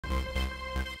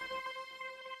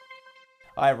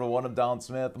Hi everyone, I'm Don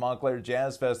Smith. The Montclair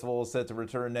Jazz Festival is set to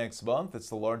return next month. It's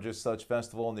the largest such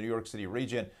festival in the New York City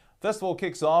region. Festival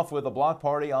kicks off with a block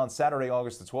party on Saturday,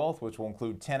 August the 12th, which will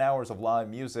include 10 hours of live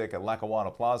music at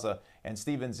Lackawanna Plaza. And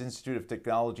Stevens Institute of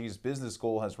Technology's business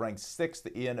school has ranked 6th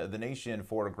in the nation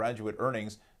for graduate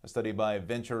earnings. A study by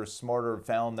Venture Smarter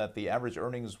found that the average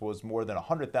earnings was more than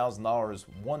 $100,000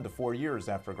 1 to 4 years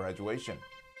after graduation.